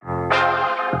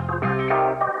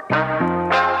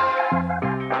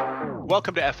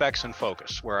Welcome to FX in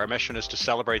Focus, where our mission is to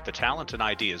celebrate the talent and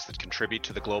ideas that contribute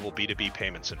to the global B2B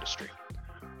payments industry.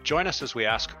 Join us as we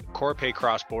ask Corpay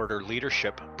cross-border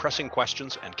leadership pressing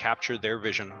questions and capture their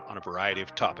vision on a variety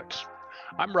of topics.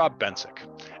 I'm Rob Bensick,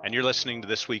 and you're listening to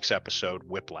this week's episode,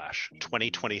 Whiplash,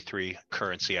 2023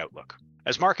 Currency Outlook.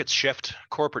 As markets shift,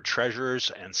 corporate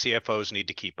treasurers and CFOs need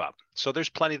to keep up. So there's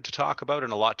plenty to talk about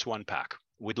and a lot to unpack.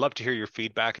 We'd love to hear your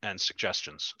feedback and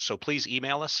suggestions, so please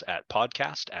email us at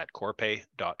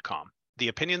podcast@corpay.com. The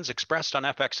opinions expressed on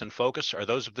FX in Focus are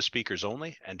those of the speakers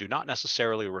only and do not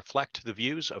necessarily reflect the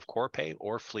views of Corpay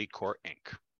or FleetCor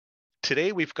Inc.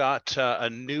 Today, we've got a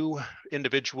new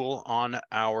individual on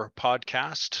our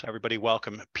podcast. Everybody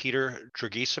welcome Peter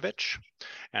Dragicevic.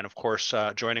 And of course,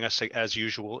 joining us as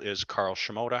usual is Carl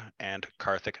Shimoda and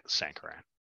Karthik Sankaran.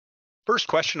 First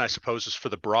question, I suppose, is for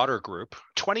the broader group.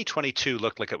 2022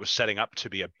 looked like it was setting up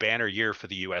to be a banner year for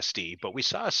the USD, but we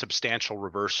saw a substantial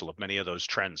reversal of many of those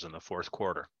trends in the fourth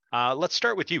quarter. Let's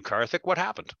start with you, Karthik. What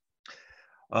happened?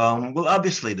 Well,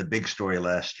 obviously, the big story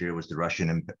last year was the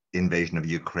Russian invasion of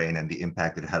Ukraine and the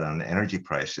impact it had on energy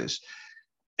prices.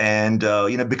 And,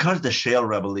 because of the shale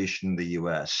revolution in the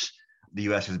US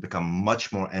has become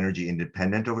much more energy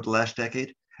independent over the last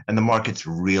decade, and the markets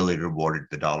really rewarded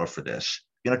the dollar for this.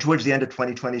 Towards the end of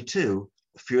 2022,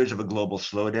 fears of a global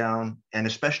slowdown and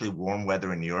especially warm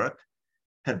weather in Europe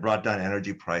had brought down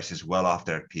energy prices well off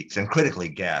their peaks, and critically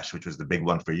gas, which was the big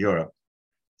one for Europe.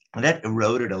 And that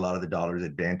eroded a lot of the dollar's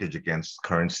advantage against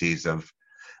currencies of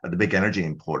the big energy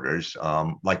importers,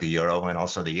 like the euro and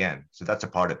also the yen. So that's a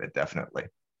part of it, definitely.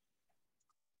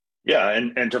 Yeah,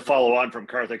 and to follow on from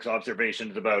Karthik's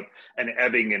observations about an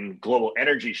ebbing in global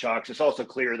energy shocks, it's also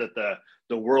clear that the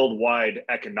worldwide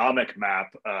economic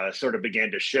map sort of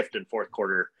began to shift in fourth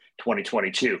quarter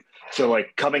 2022. So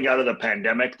like coming out of the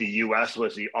pandemic, the US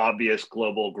was the obvious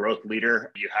global growth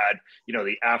leader. You had,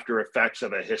 the after effects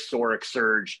of a historic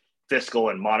surge, fiscal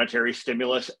and monetary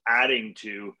stimulus, adding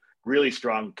to really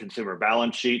strong consumer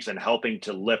balance sheets and helping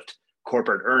to lift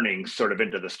corporate earnings sort of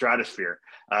into the stratosphere.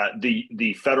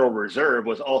 The Federal Reserve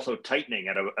was also tightening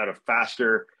at a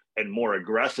faster and more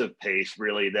aggressive pace,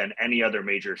 really, than any other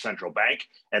major central bank.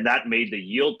 And that made the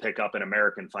yield pickup in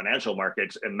American financial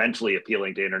markets immensely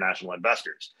appealing to international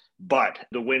investors. But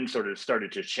the wind sort of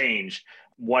started to change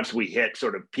once we hit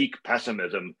sort of peak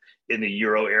pessimism in the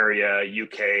Euro area,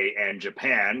 UK, and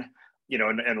Japan.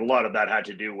 And a lot of that had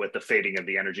to do with the fading of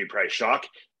the energy price shock,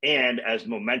 and as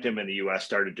momentum in the US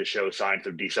started to show signs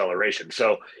of deceleration.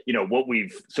 So, what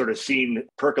we've sort of seen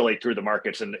percolate through the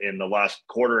markets in the last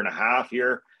quarter and a half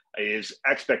here is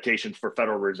expectations for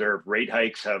Federal Reserve rate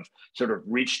hikes have sort of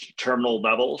reached terminal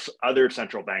levels. Other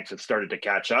central banks have started to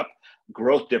catch up.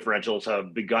 Growth differentials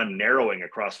have begun narrowing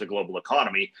across the global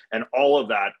economy, and all of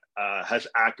that has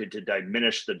acted to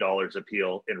diminish the dollar's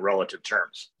appeal in relative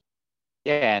terms.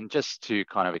 Yeah, and just to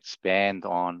kind of expand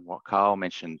on what Carl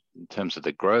mentioned in terms of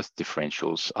the growth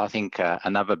differentials, I think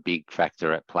another big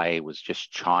factor at play was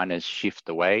just China's shift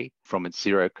away from its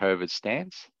zero COVID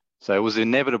stance. So it was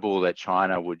inevitable that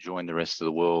China would join the rest of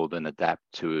the world and adapt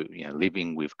to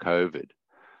living with COVID.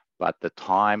 But the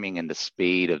timing and the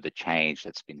speed of the change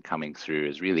that's been coming through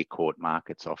has really caught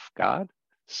markets off guard.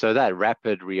 So that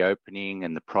rapid reopening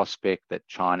and the prospect that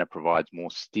China provides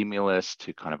more stimulus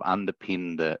to kind of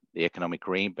underpin the economic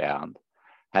rebound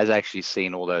has actually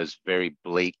seen all those very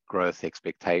bleak growth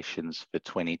expectations for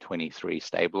 2023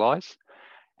 stabilize.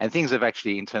 And things have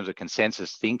actually, in terms of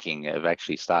consensus thinking, have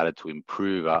actually started to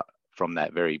improve from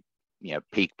that very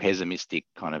peak pessimistic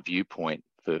kind of viewpoint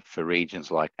for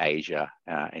regions like Asia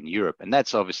and Europe. And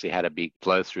that's obviously had a big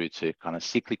flow through to kind of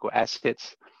cyclical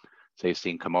assets. So you've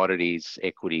seen commodities,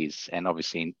 equities, and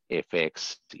obviously in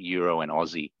FX, Euro and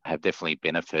Aussie have definitely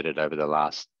benefited over the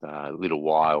last little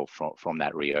while from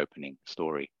that reopening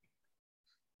story.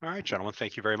 All right, gentlemen,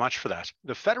 thank you very much for that.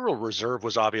 The Federal Reserve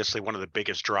was obviously one of the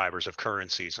biggest drivers of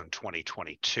currencies in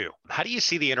 2022. How do you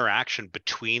see the interaction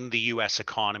between the U.S.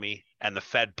 economy and the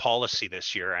Fed policy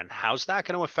this year, and how's that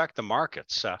going to affect the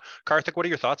markets? Karthik, what are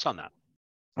your thoughts on that?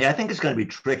 Yeah, I think it's going to be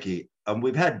tricky.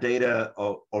 We've had data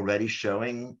already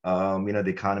showing, the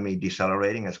economy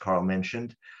decelerating, as Carl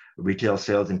mentioned. Retail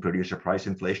sales and producer price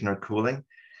inflation are cooling.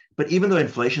 But even though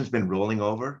inflation's been rolling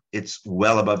over, it's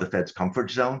well above the Fed's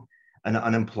comfort zone, and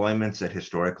unemployment's at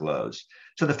historic lows.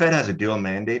 So the Fed has a dual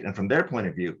mandate, and from their point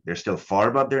of view, they're still far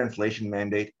above their inflation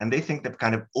mandate, and they think they've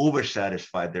kind of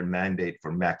oversatisfied their mandate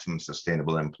for maximum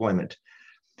sustainable employment.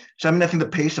 So I think the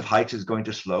pace of hikes is going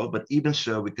to slow, but even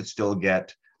so, we could still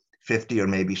get 50 or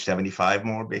maybe 75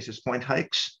 more basis point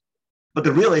hikes. But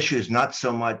the real issue is not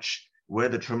so much where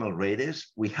the terminal rate is,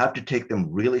 we have to take them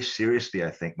really seriously,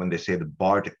 I think, when they say the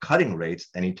bar to cutting rates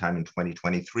anytime in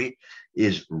 2023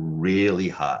 is really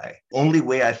high. Only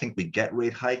way I think we get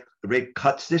rate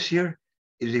cuts this year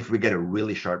is if we get a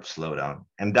really sharp slowdown.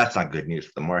 And that's not good news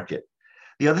for the market.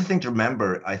 The other thing to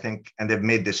remember, I think, and they've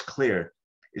made this clear,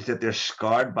 is that they're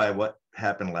scarred by what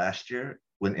happened last year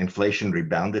when inflation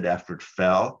rebounded after it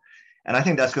fell. And I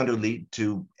think that's going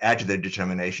to add to their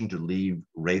determination to leave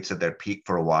rates at their peak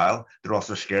for a while. They're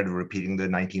also scared of repeating the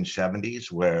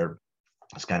 1970s, where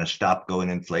it's kind of stopped going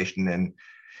inflation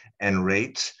and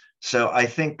rates. So I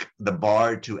think the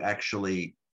bar to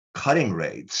actually cutting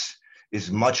rates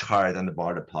is much higher than the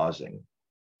bar to pausing.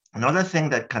 Another thing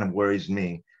that kind of worries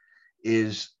me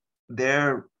is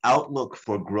their outlook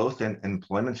for growth and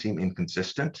employment seem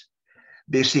inconsistent.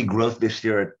 They see growth this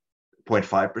year at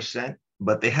 0.5%,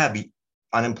 but they have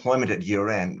unemployment at year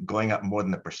end going up more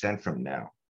than 1% from now.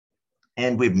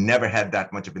 And we've never had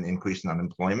that much of an increase in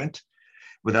unemployment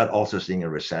without also seeing a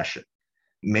recession.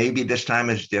 Maybe this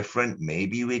time is different.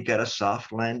 Maybe we get a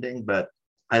soft landing, but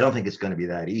I don't think it's going to be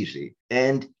that easy.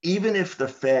 And even if the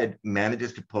Fed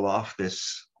manages to pull off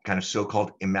this kind of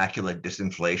so-called immaculate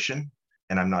disinflation,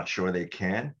 and I'm not sure they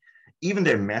can, even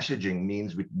their messaging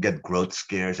means we get growth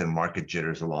scares and market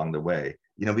jitters along the way.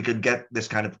 We could get this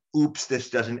kind of, oops,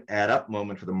 this doesn't add up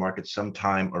moment for the market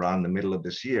sometime around the middle of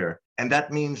this year. And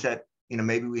that means that,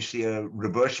 maybe we see a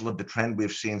reversal of the trend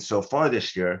we've seen so far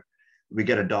this year. We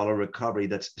get a dollar recovery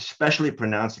that's especially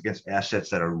pronounced against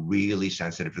assets that are really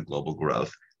sensitive to global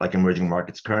growth, like emerging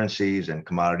markets currencies and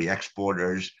commodity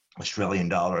exporters, Australian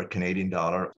dollar, Canadian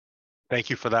dollar. Thank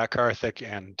you for that, Karthik.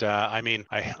 And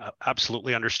I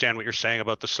absolutely understand what you're saying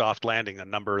about the soft landing. A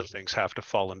number of things have to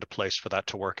fall into place for that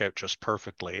to work out just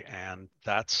perfectly. And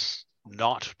that's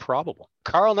not probable.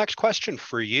 Carl, next question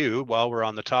for you while we're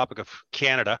on the topic of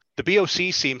Canada. The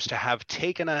BOC seems to have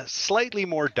taken a slightly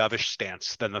more dovish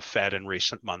stance than the Fed in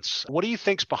recent months. What do you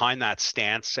think's behind that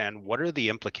stance, and what are the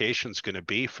implications going to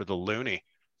be for the loonie?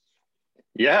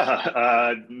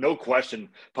 Yeah, no question.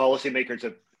 Policymakers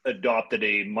have adopted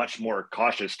a much more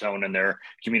cautious tone in their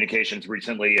communications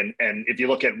recently. And if you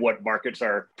look at what markets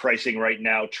are pricing right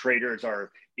now, traders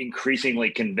are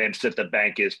increasingly convinced that the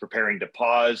bank is preparing to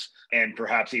pause and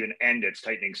perhaps even end its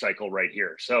tightening cycle right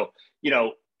here. So,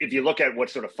 if you look at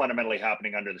what's sort of fundamentally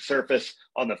happening under the surface,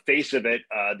 on the face of it,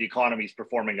 the economy is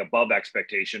performing above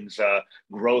expectations.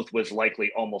 Growth was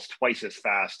likely almost twice as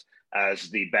fast as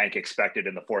the bank expected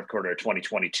in the fourth quarter of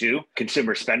 2022.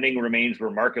 Consumer spending remains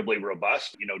remarkably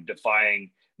robust,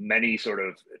 defying many sort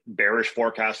of bearish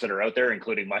forecasts that are out there,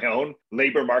 including my own.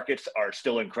 Labor markets are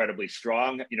still incredibly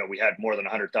strong. We had more than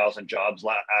 100,000 jobs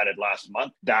added last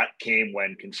month. That came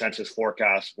when consensus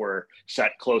forecasts were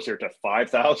set closer to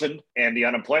 5,000, and the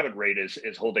unemployment rate is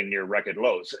holding near record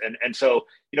lows. And so,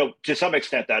 to some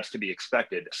extent, that's to be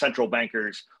expected. Central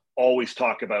bankers always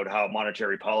talk about how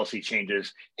monetary policy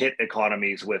changes hit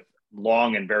economies with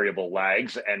long and variable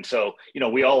lags. And so,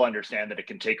 we all understand that it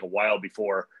can take a while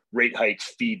before rate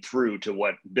hikes feed through to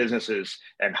what businesses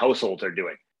and households are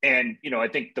doing. And, I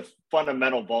think the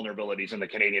fundamental vulnerabilities in the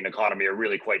Canadian economy are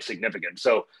really quite significant.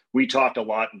 So we talked a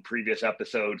lot in previous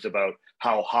episodes about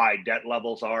how high debt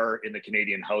levels are in the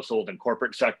Canadian household and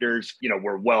corporate sectors.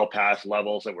 We're well past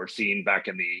levels that were seen back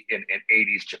in the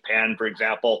 80s Japan, for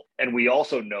example. And we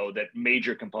also know that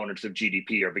major components of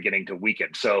GDP are beginning to weaken.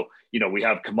 So, we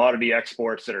have commodity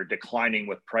exports that are declining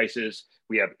with prices.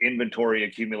 We have inventory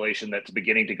accumulation that's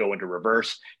beginning to go into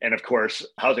reverse. And of course,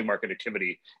 housing market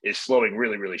activity is slowing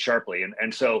really, really sharply.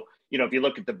 And so, if you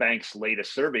look at the bank's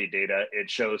latest survey data, it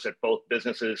shows that both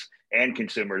businesses and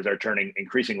consumers are turning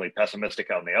increasingly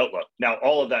pessimistic on the outlook. Now,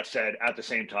 all of that said, at the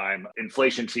same time,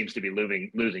 inflation seems to be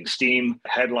losing steam.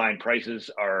 Headline prices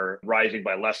are rising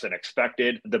by less than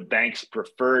expected. The bank's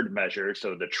preferred measures,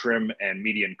 so the trim and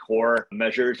median core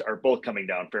measures, are both coming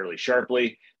down fairly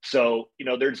sharply. So,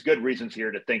 there's good reasons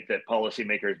here to think that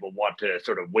policymakers will want to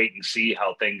sort of wait and see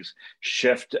how things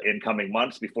shift in coming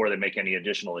months before they make any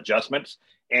additional adjustments.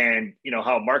 And,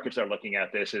 how markets are looking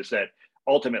at this is that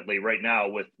ultimately right now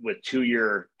with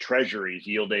 2-year treasuries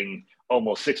yielding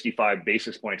almost 65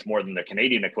 basis points more than the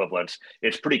Canadian equivalents,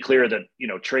 it's pretty clear that,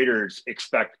 traders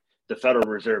expect the Federal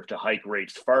Reserve to hike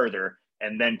rates farther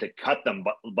and then to cut them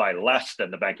by less than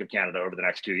the Bank of Canada over the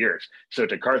next 2 years. So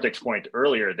to Karthik's point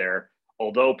earlier there,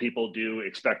 although people do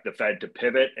expect the Fed to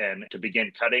pivot and to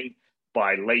begin cutting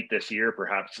by late this year,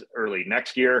 perhaps early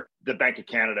next year, the Bank of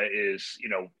Canada is,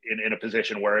 in a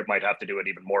position where it might have to do it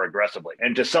even more aggressively.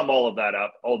 And to sum all of that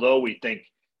up, although we think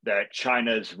that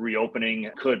China's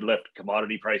reopening could lift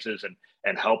commodity prices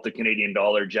and help the Canadian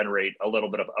dollar generate a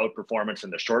little bit of outperformance in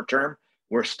the short term,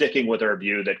 we're sticking with our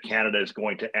view that Canada is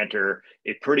going to enter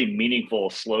a pretty meaningful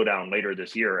slowdown later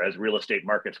this year as real estate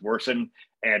markets worsen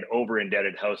and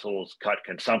over-indebted households cut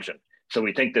consumption. So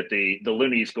we think that the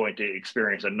loonie is going to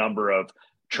experience a number of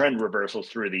trend reversals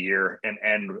through the year and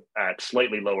end at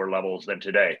slightly lower levels than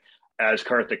today. As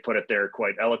Karthik put it there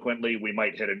quite eloquently, we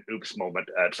might hit an oops moment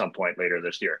at some point later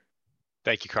this year.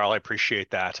 Thank you, Carl. I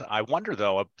appreciate that. I wonder,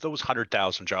 though, of those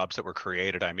 100,000 jobs that were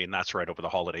created, I mean, that's right over the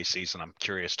holiday season. I'm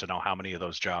curious to know how many of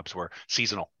those jobs were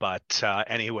seasonal. But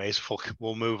anyways,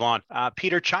 we'll move on.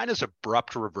 Peter, China's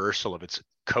abrupt reversal of its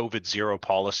COVID zero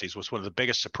policies was one of the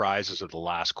biggest surprises of the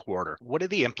last quarter. What are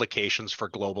the implications for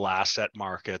global asset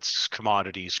markets,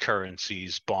 commodities,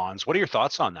 currencies, bonds? What are your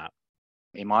thoughts on that?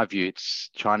 In my view, it's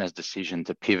China's decision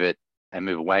to pivot and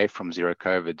move away from zero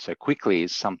COVID so quickly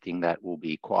is something that will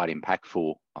be quite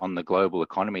impactful on the global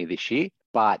economy this year.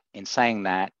 But in saying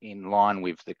that, in line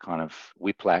with the kind of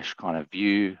whiplash kind of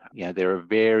view, there are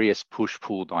various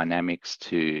push-pull dynamics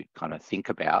to kind of think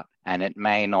about, and it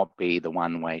may not be the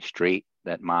one-way street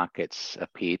that markets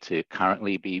appear to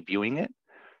currently be viewing it.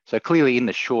 So clearly in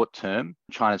the short term,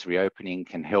 China's reopening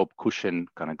can help cushion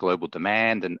kind of global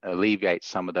demand and alleviate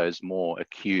some of those more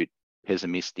acute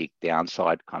pessimistic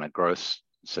downside kind of growth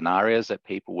scenarios that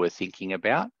people were thinking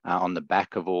about on the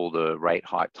back of all the rate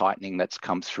hike tightening that's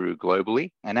come through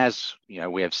globally. And as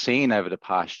we have seen over the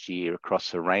past year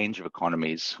across a range of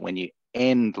economies, when you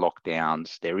end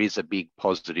lockdowns, there is a big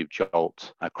positive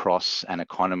jolt across an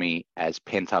economy as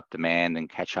pent-up demand and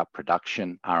catch-up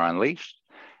production are unleashed.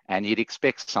 And you'd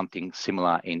expect something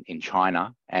similar in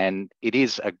China. And it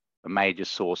is a major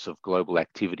source of global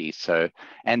activity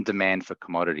and demand for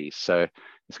commodities. So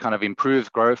this kind of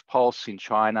improved growth pulse in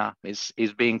China is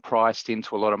being priced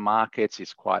into a lot of markets.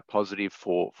 It's quite positive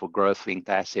for growth-linked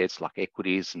assets like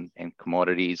equities and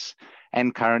commodities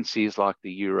and currencies like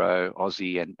the euro,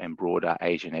 Aussie and broader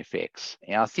Asian FX.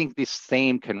 I think this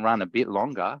theme can run a bit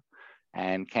longer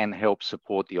and can help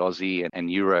support the Aussie and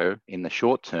euro in the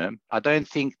short term. I don't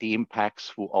think the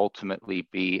impacts will ultimately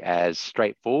be as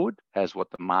straightforward as what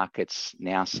the markets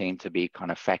now seem to be kind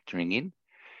of factoring in.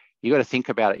 You got to think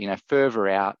about it, further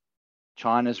out,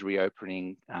 China's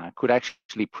reopening could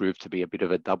actually prove to be a bit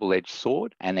of a double-edged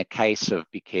sword and a case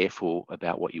of be careful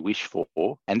about what you wish for.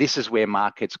 And this is where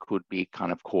markets could be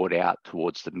kind of caught out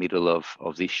towards the middle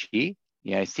of this year.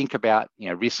 Think about,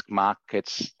 risk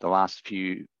markets the last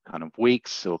few kind of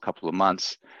weeks or a couple of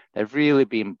months. They've really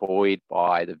been buoyed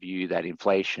by the view that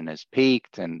inflation has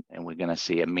peaked and we're going to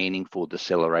see a meaningful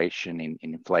deceleration in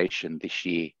inflation this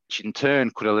year, which in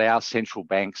turn could allow central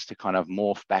banks to kind of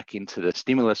morph back into the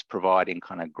stimulus providing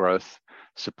kind of growth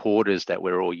supporters that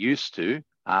we're all used to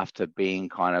after being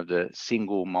kind of the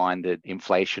single-minded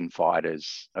inflation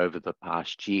fighters over the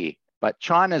past year. But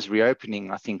China's reopening,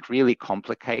 I think, really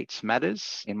complicates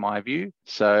matters, in my view.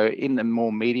 So in the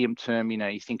more medium term,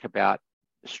 you think about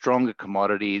stronger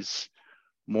commodities,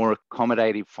 more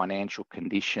accommodative financial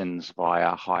conditions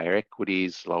via higher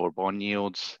equities, lower bond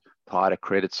yields, tighter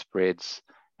credit spreads,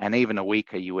 and even a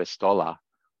weaker US dollar.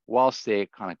 Whilst they're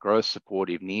kind of growth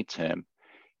supportive near term,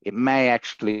 it may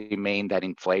actually mean that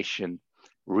inflation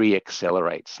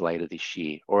re-accelerates later this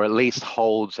year, or at least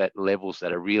holds at levels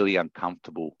that are really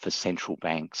uncomfortable for central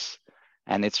banks.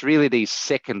 And it's really these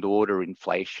second order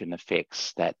inflation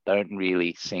effects that don't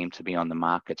really seem to be on the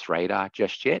market's radar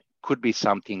just yet. Could be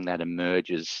something that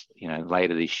emerges,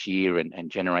 later this year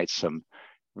and generates some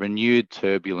renewed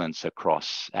turbulence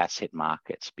across asset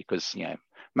markets because,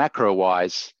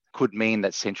 macro-wise, could mean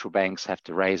that central banks have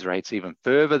to raise rates even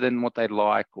further than what they'd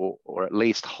like, or at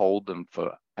least hold them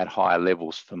at higher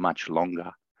levels for much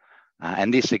longer.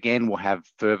 And this again will have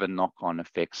further knock-on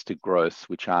effects to growth,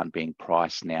 which aren't being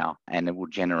priced now, and it will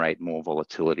generate more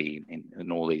volatility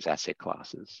in all these asset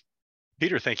classes.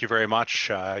 Peter, thank you very much.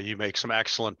 You make some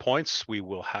excellent points. We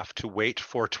will have to wait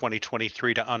for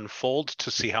 2023 to unfold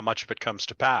to see how much of it comes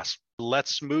to pass.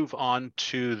 Let's move on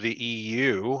to the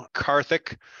EU.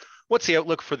 Karthik, what's the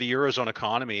outlook for the Eurozone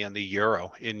economy and the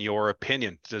euro, in your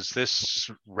opinion? Does this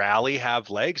rally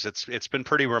have legs? It's been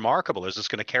pretty remarkable. Is this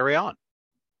going to carry on?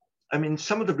 I mean,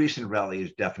 some of the recent rally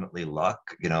is definitely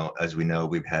luck. As we know,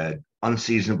 we've had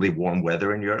unseasonably warm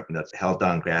weather in Europe, and that's held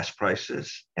down gas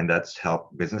prices, and that's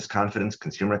helped business confidence,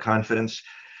 consumer confidence.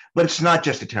 But it's not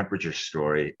just a temperature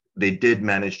story. They did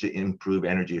manage to improve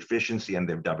energy efficiency, and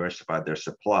they've diversified their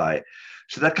supply.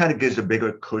 So that kind of gives a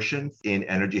bigger cushion in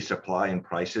energy supply and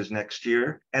prices next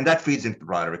year. And that feeds into the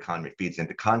broader economy, feeds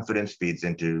into confidence, feeds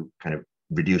into kind of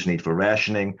reduced need for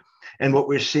rationing. And what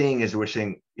we're seeing is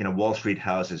Wall Street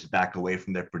houses back away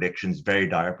from their predictions, very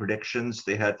dire predictions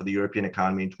they had for the European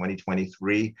economy in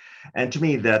 2023. And to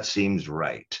me, that seems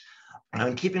right. Now,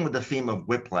 in keeping with the theme of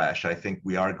whiplash, I think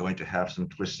we are going to have some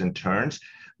twists and turns,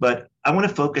 but I want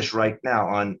to focus right now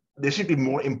on there should be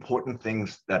more important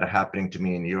things that are happening to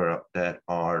me in Europe that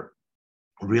are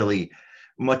really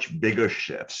much bigger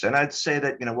shifts. And I'd say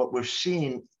that, what we're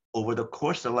seeing over the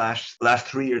course of the last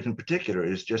 3 years in particular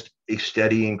is just a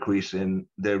steady increase in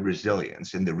the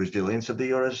resilience of the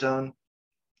Eurozone,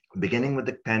 beginning with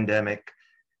the pandemic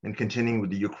and continuing with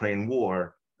the Ukraine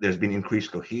war. There's been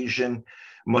increased cohesion,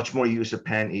 much more use of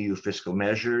pan-EU fiscal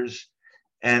measures.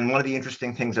 And one of the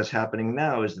interesting things that's happening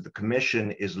now is that the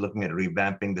Commission is looking at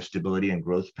revamping the Stability and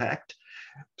Growth Pact.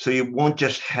 So you won't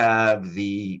just have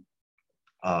the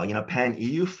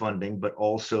pan-EU funding, but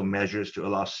also measures to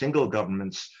allow single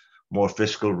governments more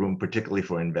fiscal room, particularly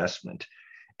for investment.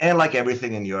 And like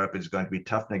everything in Europe, it's going to be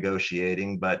tough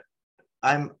negotiating, but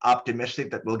I'm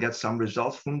optimistic that we'll get some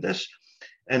results from this.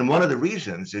 And one of the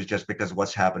reasons is just because of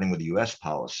what's happening with US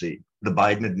policy. The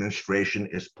Biden administration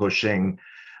is pushing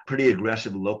pretty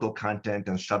aggressive local content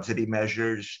and subsidy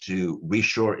measures to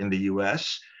reshore in the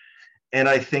US. And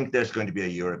I think there's going to be a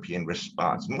European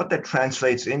response. And what that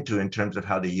translates into in terms of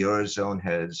how the Eurozone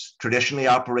has traditionally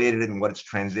operated and what it's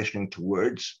transitioning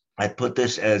towards, I put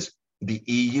this as the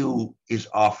EU is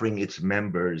offering its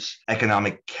members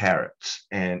economic carrots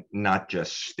and not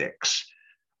just sticks.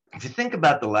 If you think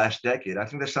about the last decade, I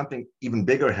think there's something even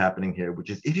bigger happening here, which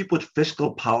is if you put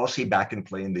fiscal policy back in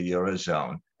play in the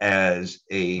Eurozone as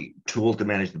a tool to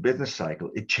manage the business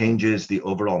cycle, it changes the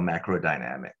overall macro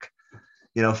dynamic.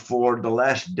 For the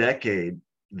last decade,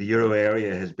 the Euro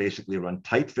area has basically run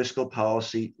tight fiscal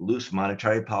policy, loose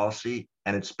monetary policy,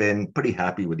 and it's been pretty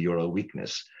happy with Euro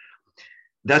weakness.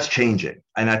 That's changing,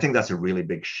 and I think that's a really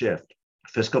big shift.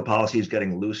 Fiscal policy is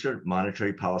getting looser,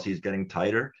 monetary policy is getting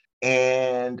tighter,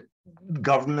 and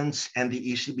governments and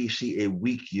the ECB see a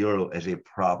weak euro as a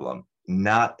problem,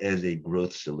 not as a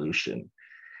growth solution.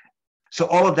 So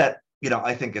all of that,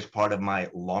 I think is part of my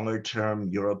longer-term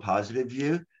euro positive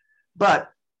view.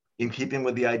 But in keeping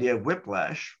with the idea of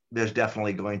whiplash, there's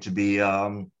definitely going to be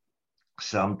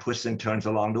some twists and turns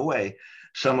along the way.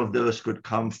 Some of those could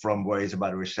come from worries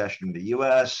about a recession in the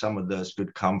US. Some of those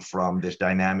could come from this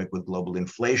dynamic with global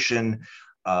inflation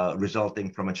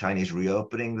resulting from a Chinese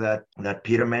reopening that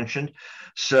Peter mentioned.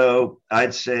 So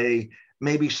I'd say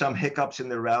maybe some hiccups in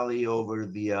the rally over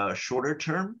the shorter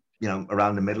term,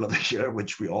 around the middle of the year,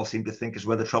 which we all seem to think is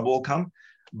where the trouble will come.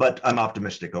 But I'm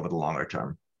optimistic over the longer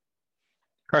term.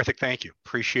 Karthik, thank you.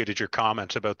 Appreciated your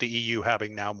comments about the EU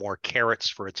having now more carrots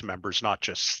for its members, not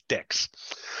just sticks.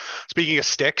 Speaking of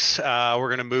sticks, we're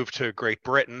going to move to Great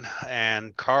Britain.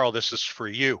 And Carl, this is for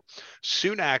you.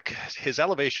 Sunak, his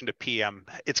elevation to PM,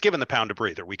 it's given the pound a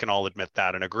breather. We can all admit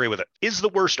that and agree with it. Is the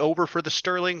worst over for the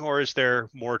sterling, or is there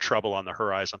more trouble on the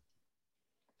horizon?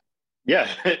 Yeah,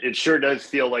 it sure does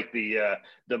feel like the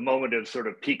moment of sort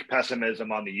of peak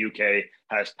pessimism on the UK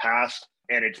has passed.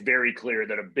 And it's very clear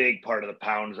that a big part of the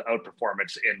pound's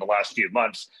outperformance in the last few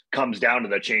months comes down to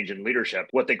the change in leadership.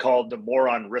 What they called the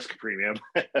moron risk premium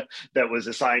that was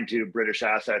assigned to British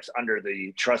assets under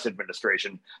the Truss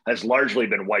administration has largely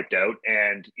been wiped out.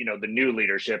 And, the new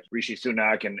leadership, Rishi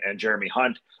Sunak and Jeremy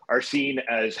Hunt, are seen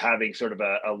as having sort of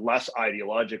a less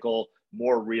ideological,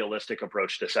 more realistic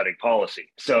approach to setting policy.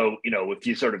 So, if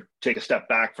you sort of take a step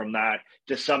back from that,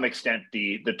 to some extent,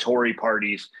 the Tory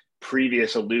party's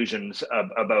previous illusions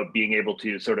about being able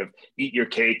to sort of eat your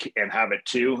cake and have it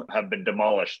too have been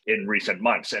demolished in recent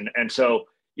months. And so,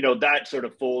 that sort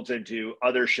of folds into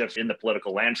other shifts in the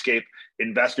political landscape.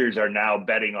 Investors are now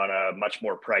betting on a much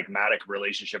more pragmatic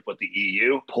relationship with the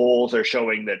EU. Polls are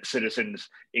showing that citizens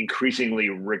increasingly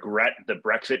regret the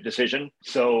Brexit decision.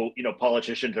 So,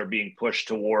 politicians are being pushed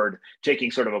toward taking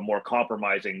sort of a more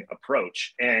compromising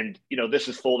approach. And, this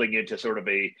is folding into sort of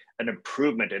an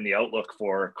improvement in the outlook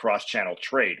for cross-channel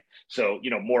trade. So,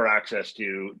 more access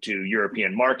to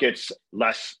European markets,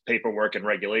 less paperwork and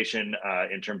regulation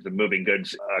in terms of moving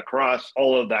goods across.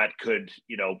 All of that could,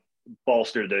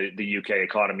 bolster the UK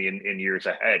economy in years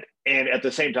ahead. And at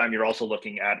the same time, you're also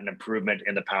looking at an improvement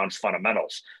in the pound's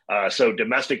fundamentals. So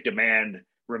domestic demand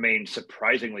remains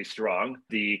surprisingly strong.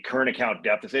 The current account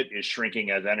deficit is shrinking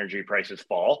as energy prices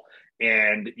fall.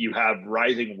 And you have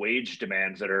rising wage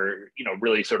demands that are,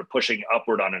 really sort of pushing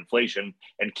upward on inflation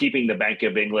and keeping the Bank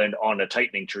of England on a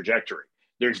tightening trajectory.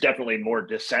 There's definitely more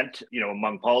dissent,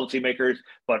 among policymakers,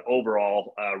 but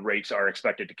overall rates are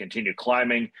expected to continue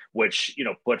climbing, which,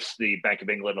 puts the Bank of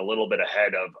England a little bit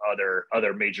ahead of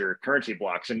other major currency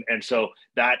blocks. And so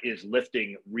that is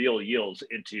lifting real yields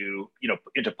into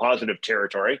positive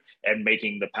territory and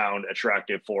making the pound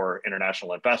attractive for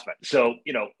international investment. So,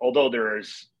 although there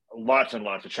is lots and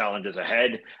lots of challenges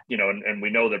ahead, and we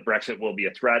know that Brexit will be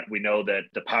a threat. We know that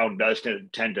the pound does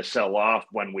tend to sell off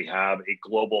when we have a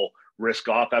global risk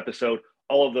off episode.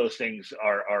 All of those things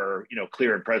are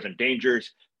clear and present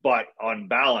dangers. But on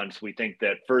balance, we think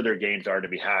that further gains are to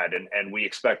be had. And we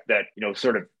expect that,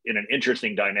 sort of in an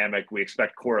interesting dynamic, we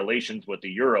expect correlations with the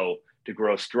euro to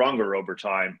grow stronger over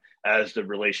time as the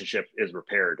relationship is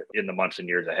repaired in the months and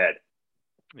years ahead.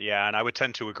 Yeah, and I would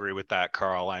tend to agree with that,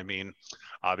 Carl. I mean,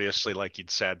 obviously, like you'd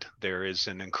said, there is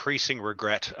an increasing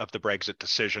regret of the Brexit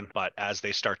decision, but as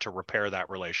they start to repair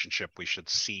that relationship, we should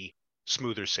see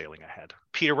smoother sailing ahead.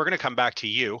 Peter, we're going to come back to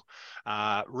you.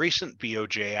 Recent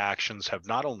BOJ actions have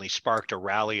not only sparked a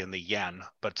rally in the yen,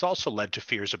 but it's also led to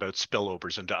fears about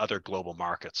spillovers into other global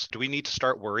markets. Do we need to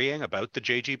start worrying about the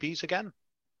JGBs again?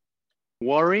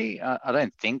 Worry? I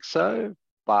don't think so,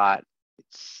 but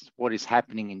it's what is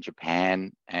happening in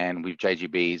Japan and with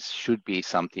JGBs should be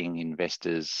something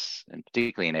investors, and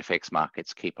particularly in FX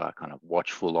markets, keep a kind of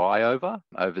watchful eye over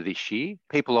this year.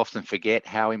 People often forget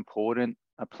how important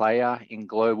a player in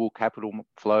global capital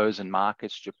flows and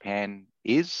markets Japan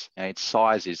is. Its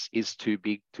size is too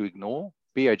big to ignore.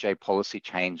 BOJ policy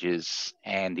changes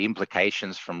and the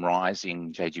implications from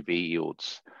rising JGB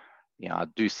yields, I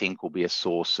do think will be a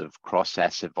source of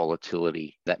cross-asset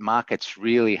volatility that markets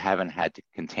really haven't had to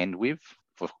contend with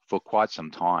for quite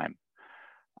some time.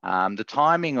 The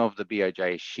timing of the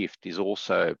BOJ shift is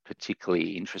also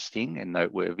particularly interesting and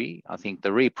noteworthy. I think the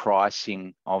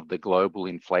repricing of the global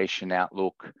inflation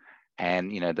outlook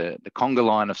and the conga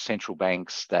line of central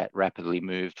banks that rapidly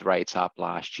moved rates up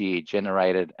last year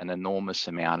generated an enormous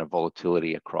amount of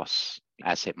volatility across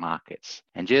asset markets.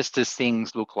 And just as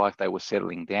things look like they were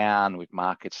settling down, with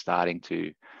markets starting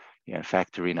to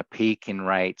factor in a peak in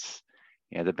rates,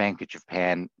 the Bank of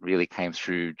Japan really came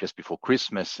through just before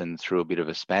Christmas and threw a bit of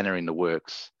a spanner in the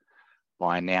works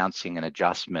by announcing an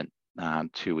adjustment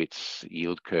to its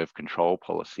yield curve control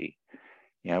policy.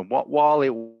 While it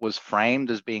was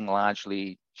framed as being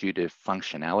largely due to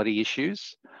functionality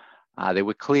issues, there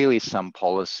were clearly some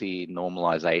policy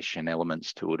normalization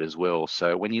elements to it as well.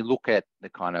 So when you look at the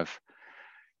kind of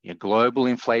global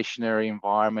inflationary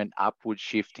environment, upward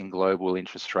shift in global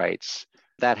interest rates,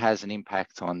 that has an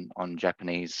impact on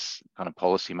Japanese kind of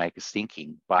policymakers'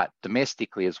 thinking, but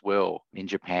domestically as well. In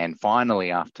Japan, finally,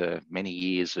 after many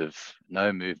years of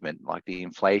no movement, like the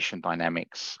inflation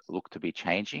dynamics look to be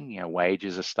changing.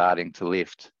 Wages are starting to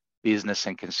lift. Business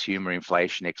and consumer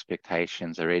inflation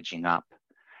expectations are edging up.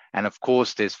 And of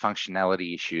course, there's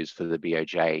functionality issues for the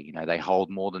BOJ. They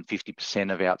hold more than 50%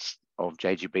 of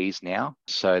JGBs now.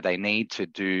 So they need to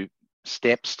do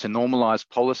steps to normalize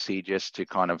policy just to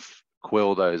kind of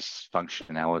quell those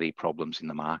functionality problems in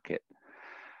the market.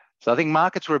 So I think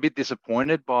markets were a bit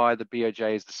disappointed by the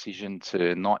BOJ's decision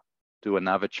to not do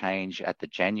another change at the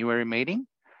January meeting,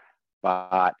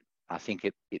 but I think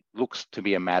it looks to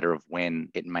be a matter of when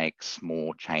it makes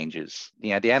more changes.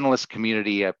 The analyst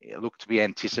community look to be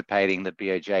anticipating the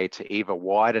BOJ to either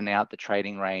widen out the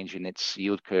trading range in its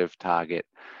yield curve target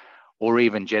or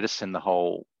even jettison the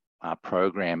whole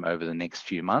program over the next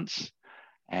few months.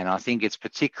 And I think it's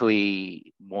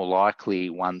particularly more likely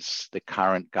once the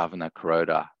current Governor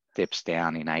Kuroda steps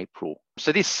down in April.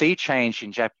 So this sea change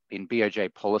in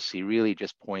BOJ policy really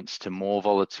just points to more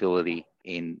volatility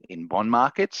in bond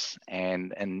markets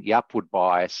and the upward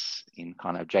bias in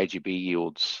kind of JGB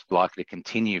yields likely to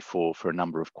continue for a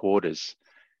number of quarters.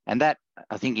 And that,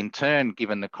 I think, in turn,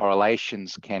 given the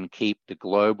correlations, can keep the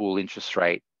global interest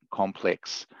rate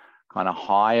complex kind of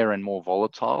higher and more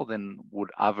volatile than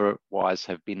would otherwise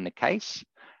have been the case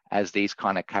as these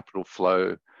kind of capital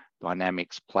flow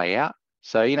dynamics play out.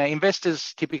 So,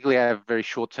 investors typically have very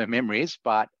short-term memories,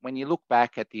 but when you look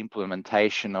back at the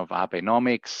implementation of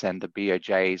Abenomics and the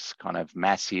BOJ's kind of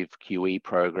massive QE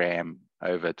program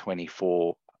over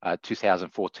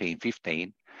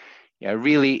 2014-15,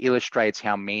 really illustrates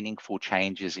how meaningful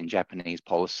changes in Japanese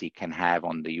policy can have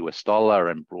on the US dollar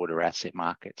and broader asset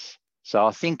markets. So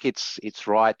I think it's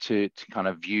right to kind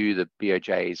of view the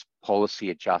BOJ's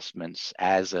policy adjustments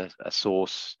as a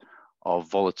source of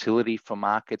volatility for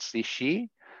markets this year.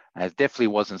 And it definitely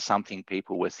wasn't something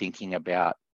people were thinking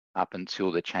about up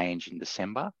until the change in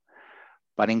December.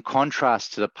 But in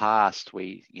contrast to the past,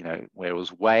 where it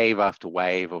was wave after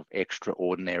wave of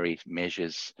extraordinary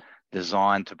measures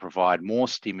designed to provide more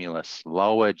stimulus,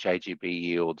 lower JGB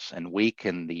yields, and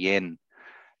weaken the yen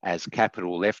as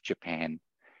capital left Japan,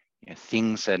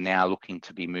 things are now looking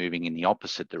to be moving in the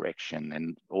opposite direction,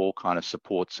 and all kind of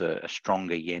supports a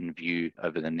stronger yen view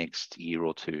over the next year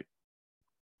or two.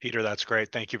 Peter, that's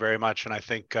great. Thank you very much. And I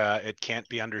think it can't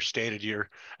be understated. You're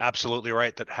absolutely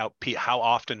right that how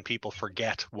often people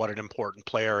forget what an important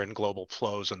player in global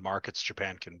flows and markets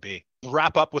Japan can be. We'll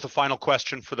wrap up with a final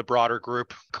question for the broader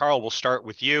group. Carl, we'll start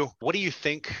with you. What do you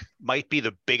think might be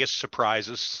the biggest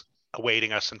surprises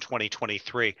awaiting us in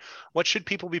 2023? What should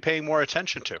people be paying more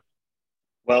attention to?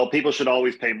 Well, people should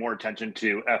always pay more attention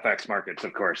to FX markets,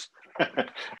 of course.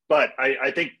 But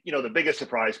I think, the biggest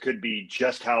surprise could be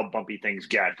just how bumpy things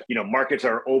get. Markets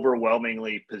are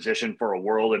overwhelmingly positioned for a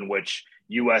world in which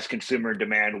US consumer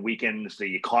demand weakens,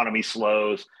 the economy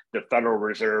slows, the Federal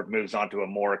Reserve moves onto a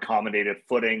more accommodative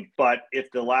footing. But if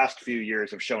the last few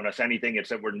years have shown us anything, it's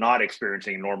that we're not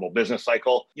experiencing a normal business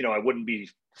cycle. I wouldn't be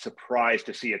surprised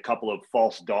to see a couple of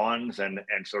false dawns and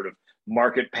sort of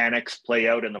market panics play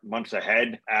out in the months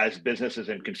ahead as businesses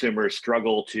and consumers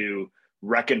struggle to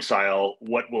reconcile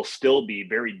what will still be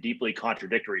very deeply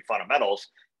contradictory fundamentals,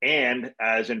 and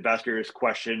as investors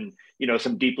question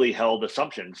some deeply held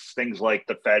assumptions, things like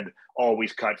the Fed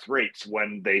always cuts rates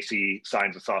when they see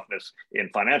signs of softness in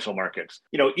financial markets.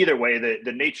 Either way,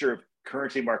 the nature of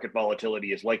currency market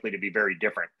volatility is likely to be very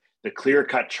different. The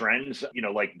clear-cut trends,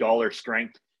 like dollar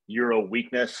strength, euro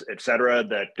weakness, et cetera,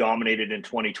 that dominated in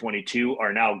 2022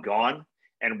 are now gone.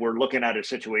 And we're looking at a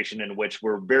situation in which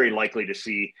we're very likely to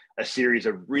see a series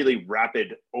of really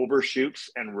rapid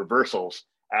overshoots and reversals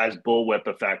as bullwhip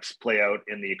effects play out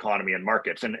in the economy and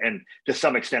markets. And to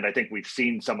some extent, I think we've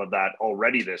seen some of that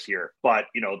already this year, but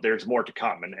there's more to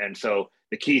come. And so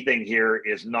the key thing here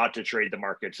is not to trade the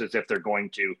markets as if they're going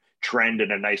to trend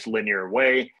in a nice linear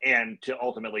way, and to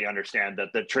ultimately understand that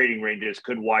the trading ranges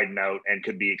could widen out and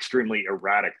could be extremely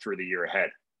erratic through the year ahead.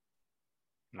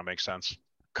 That makes sense.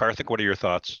 Karthik, what are your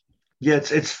thoughts? Yeah,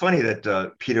 it's funny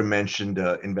that Peter mentioned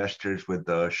investors with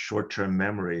short-term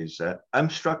memories. I'm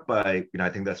struck by, I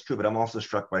think that's true, but I'm also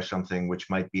struck by something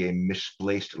which might be a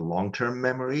misplaced long-term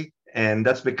memory. And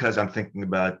that's because I'm thinking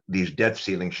about these debt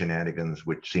ceiling shenanigans,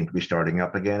 which seem to be starting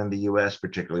up again in the US,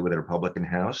 particularly with the Republican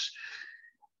House.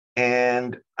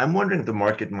 And I'm wondering if the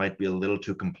market might be a little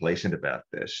too complacent about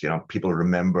this. People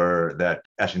remember that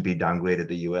S&P downgraded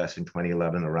the US in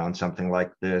 2011 around something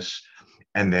like this.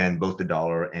 And then both the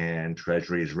dollar and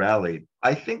treasuries rallied.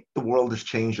 I think the world has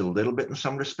changed a little bit in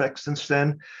some respects since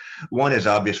then. One is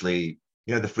obviously,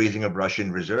 the freezing of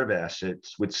Russian reserve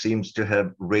assets, which seems to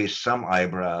have raised some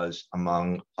eyebrows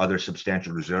among other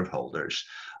substantial reserve holders,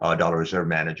 dollar reserve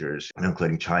managers,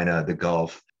 including China, the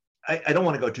Gulf. I don't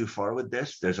want to go too far with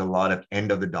this. There's a lot of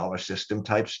end of the dollar system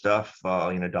type stuff,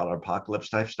 dollar apocalypse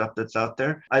type stuff that's out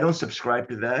there. I don't subscribe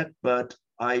to that, but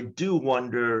I do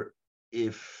wonder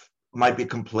if might be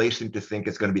complacent to think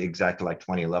it's going to be exactly like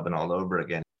 2011 all over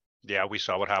again. Yeah, we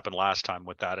saw what happened last time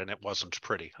with that, and it wasn't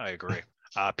pretty. I agree.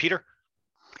 Peter?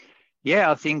 Yeah,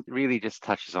 I think really just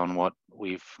touches on what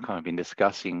we've kind of been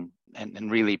discussing and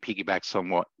really piggybacks on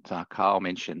what Carl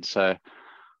mentioned. So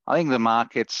I think the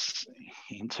markets,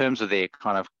 in terms of their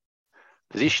kind of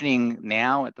positioning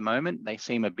now at the moment, they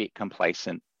seem a bit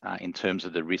complacent in terms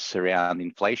of the risks around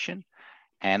inflation.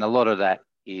 And a lot of that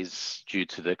is due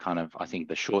to the kind of, I think,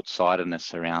 the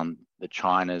short-sightedness around the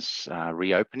China's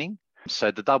reopening.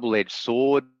 So the double-edged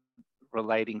sword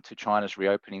relating to China's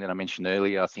reopening that I mentioned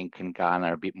earlier, I think can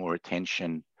garner a bit more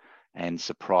attention and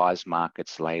surprise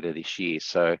markets later this year.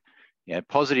 So,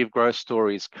 positive growth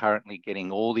story is currently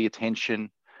getting all the attention,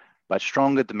 but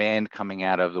stronger demand coming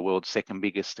out of the world's second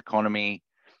biggest economy,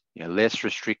 less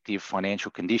restrictive financial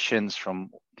conditions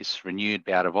from this renewed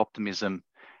bout of optimism,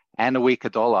 and a weaker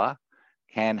dollar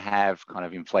can have kind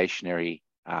of inflationary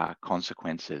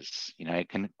consequences. It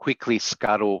can quickly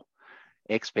scuttle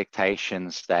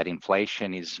expectations that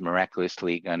inflation is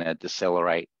miraculously going to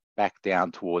decelerate back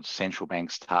down towards central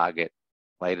bank's target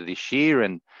later this year,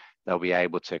 and they'll be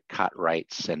able to cut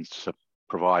rates and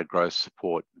provide growth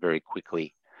support very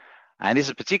quickly. And this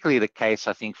is particularly the case,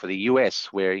 I think, for the US,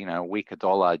 where a weaker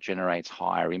dollar generates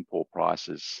higher import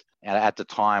prices at the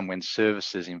time when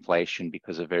services inflation,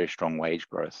 because of very strong wage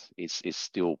growth, is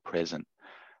still present.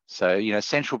 So,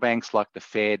 central banks like the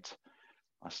Fed,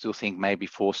 I still think may be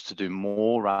forced to do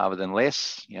more rather than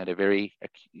less. They're very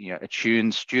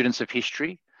attuned students of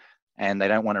history, and they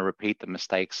don't want to repeat the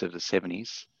mistakes of the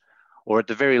 70s. Or at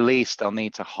the very least, they'll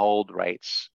need to hold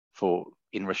rates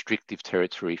in restrictive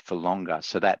territory for longer.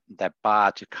 So that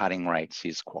bar to cutting rates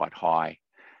is quite high,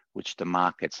 which the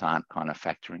markets aren't kind of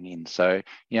factoring in. So,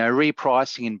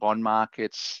 repricing in bond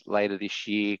markets later this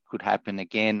year could happen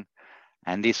again,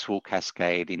 and this will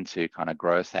cascade into kind of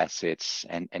growth assets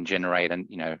and generate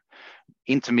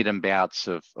intermittent bouts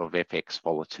of FX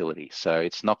volatility. So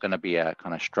it's not going to be a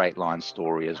kind of straight line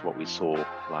story as what we saw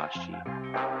last year.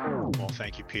 Well,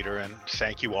 thank you, Peter, and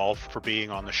thank you all for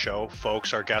being on the show.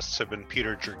 Folks, our guests have been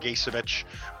Peter Jurgacevich,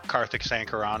 Karthik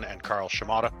Sankaran, and Carl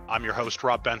Shimada. I'm your host,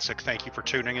 Rob Bensick. Thank you for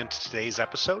tuning in to today's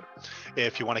episode.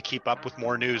 If you want to keep up with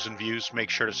more news and views, make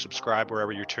sure to subscribe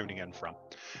wherever you're tuning in from.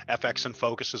 FX in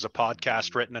Focus is a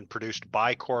podcast written and produced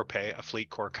by Corpay, a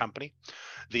FleetCor company.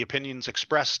 The opinions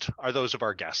expressed are those of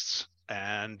our guests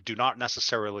and do not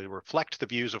necessarily reflect the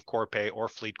views of Corpay or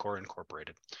FleetCor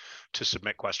Incorporated. To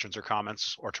submit questions or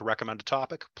comments or to recommend a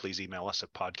topic, please email us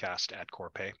at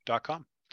podcast@corpay.com.